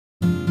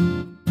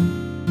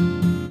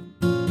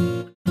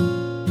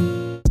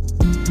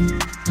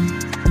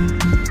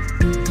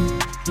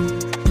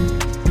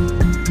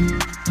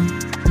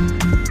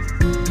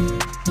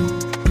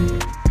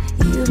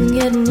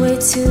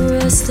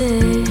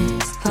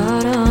this.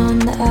 Caught on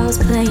that I was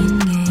playing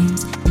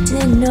games.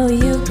 Didn't know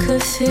you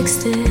could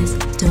fix this.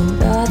 Don't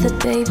bother,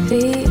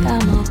 baby,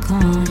 I'm all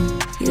gone.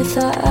 You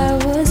thought I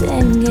was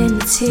endgame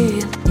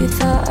material. You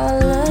thought our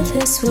love,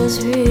 this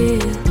was real.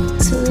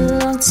 Too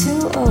long to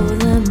owe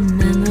the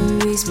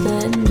memories,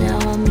 but now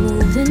I'm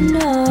moving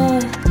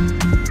on.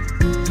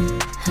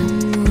 I'm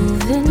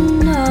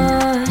moving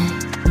on.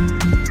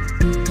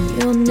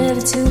 You'll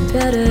never do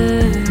better.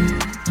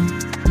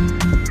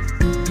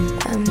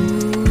 I'm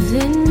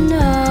moving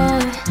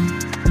on.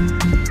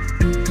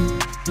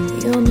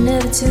 You'll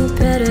never do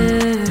better.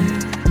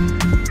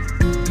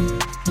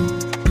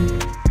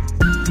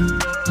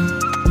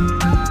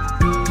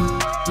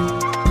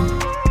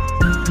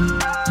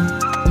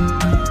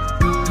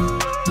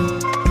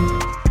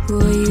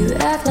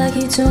 Like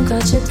you don't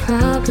got your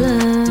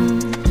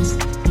problems.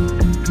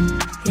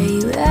 Yeah,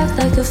 you act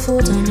like a fool,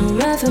 don't know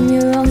right from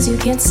your wrongs, you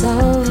can't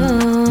solve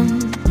them.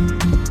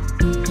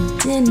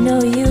 Didn't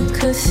know you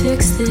could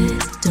fix this.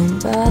 Don't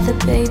bother,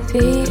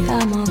 baby,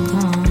 I'm all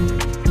gone.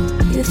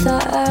 You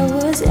thought I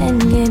was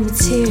endgame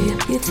material.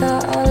 You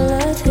thought our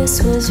love,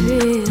 this was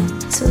real.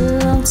 Too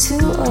long to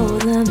owe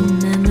the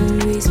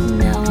memories, but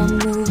now I'm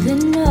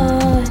moving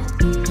on.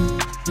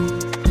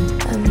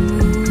 I'm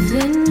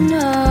moving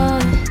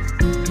on.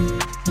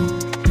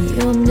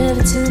 You'll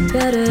never do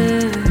better.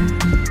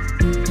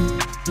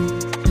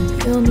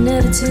 You'll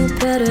never do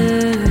better.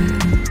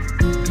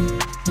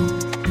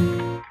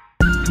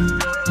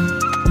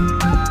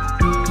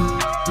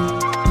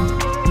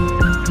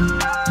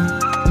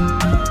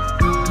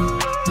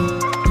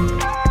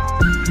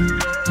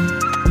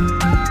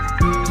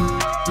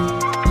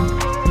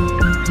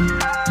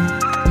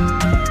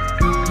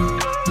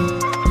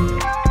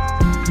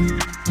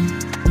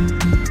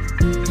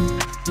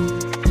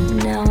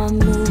 Now I'm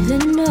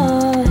moving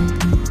on.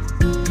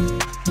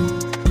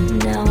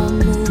 Now I'm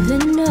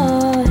moving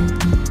on.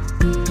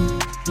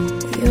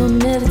 You'll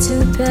never do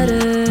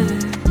better.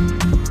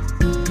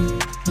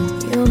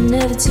 You'll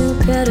never do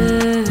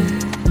better.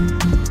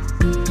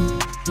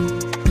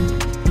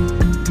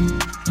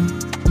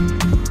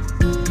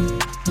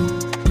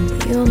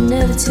 You'll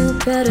never do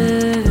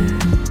better.